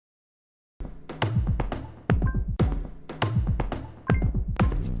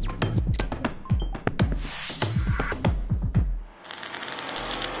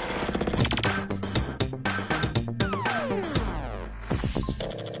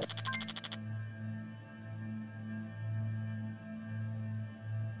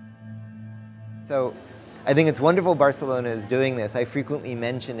So I think it's wonderful Barcelona is doing this. I frequently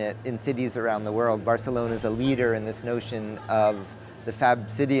mention it in cities around the world. Barcelona is a leader in this notion of the Fab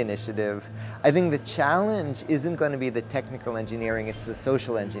City initiative. I think the challenge isn't going to be the technical engineering, it's the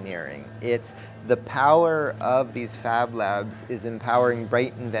social engineering. It's the power of these Fab Labs is empowering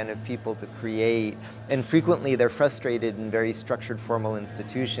bright, inventive people to create, and frequently they're frustrated in very structured, formal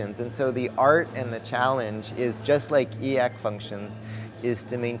institutions. And so the art and the challenge is, just like EAC functions, is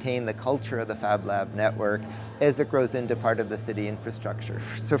to maintain the culture of the Fab Lab network as it grows into part of the city infrastructure.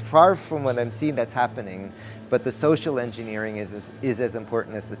 So far from what I'm seeing that's happening, but the social engineering is as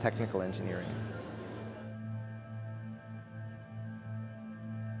important as the technical engineering.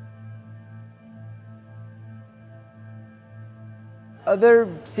 Other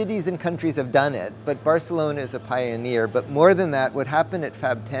cities and countries have done it, but Barcelona is a pioneer. But more than that, what happened at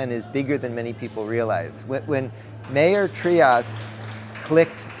Fab 10 is bigger than many people realize. When Mayor Trias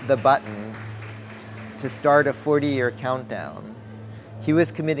clicked the button to start a 40-year countdown, he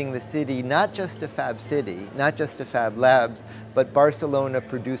was committing the city not just to Fab City, not just to Fab Labs, but Barcelona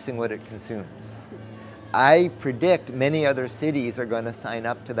producing what it consumes. I predict many other cities are going to sign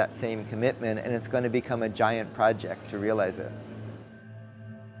up to that same commitment, and it's going to become a giant project to realize it.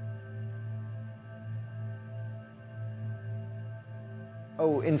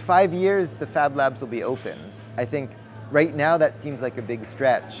 Oh, in 5 years, the Fab Labs will be open. I think right now that seems like a big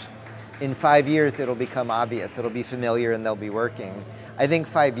stretch. In 5 years, it'll become obvious. It'll be familiar and they'll be working. I think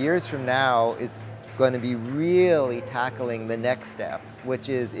 5 years from now is going to be really tackling the next step, which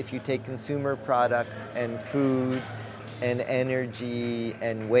is if you take consumer products and food and energy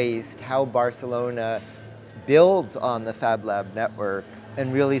and waste, how Barcelona builds on the Fab Lab network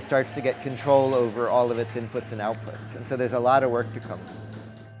and really starts to get control over all of its inputs and outputs. And so there's a lot of work to come.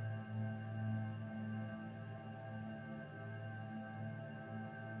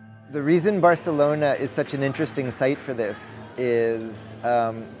 The reason Barcelona is such an interesting site for this is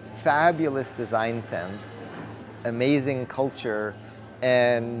fabulous design sense, amazing culture,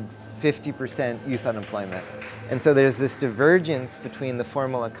 and 50% youth unemployment. And so there's this divergence between the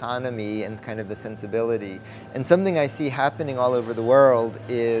formal economy and kind of the sensibility. And something I see happening all over the world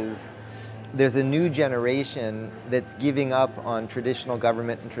is there's a new generation that's giving up on traditional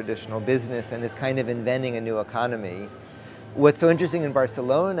government and traditional business and is kind of inventing a new economy. What's so interesting in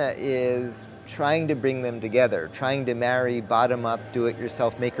Barcelona is trying to bring them together, trying to marry bottom-up,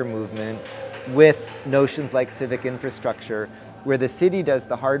 do-it-yourself maker movement with notions like civic infrastructure, where the city does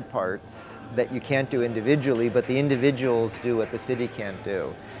the hard parts that you can't do individually, but the individuals do what the city can't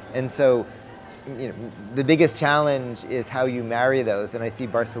do. And so, the biggest challenge is how you marry those, and I see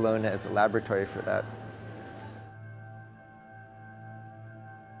Barcelona as a laboratory for that.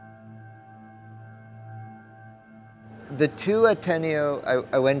 The two Ateneo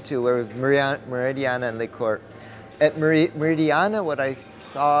I went to were Meridiana and Le Court. At Meridiana, what I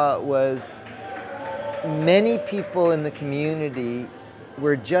saw was many people in the community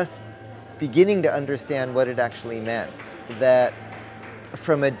were just beginning to understand what it actually meant. That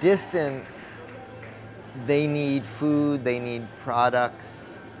from a distance, they need food, they need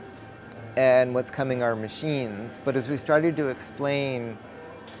products, and what's coming are machines. But as we started to explain,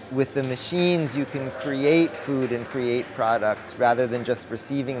 with the machines, you can create food and create products rather than just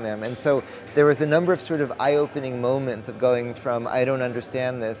receiving them. And so there was a number of sort of eye-opening moments of going from, I don't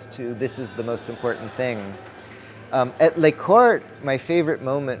understand this, to this is the most important thing. At Le Court, my favorite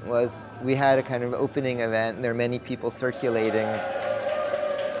moment was we had a kind of opening event, and there were many people circulating.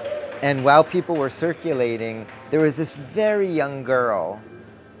 And while people were circulating, there was this very young girl.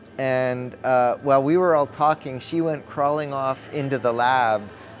 And while we were all talking, she went crawling off into the lab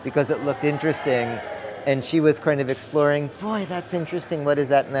because it looked interesting, and she was kind of exploring, boy, that's interesting, what is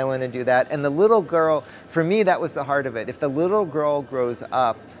that, and I want to do that. And the little girl, for me, that was the heart of it. If the little girl grows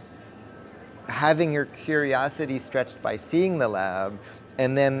up having her curiosity stretched by seeing the lab,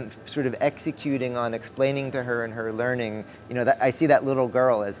 and then sort of executing on explaining to her and her learning, I see that little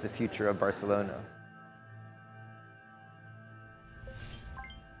girl as the future of Barcelona.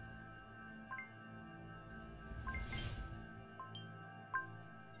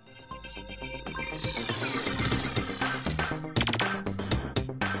 Sweet.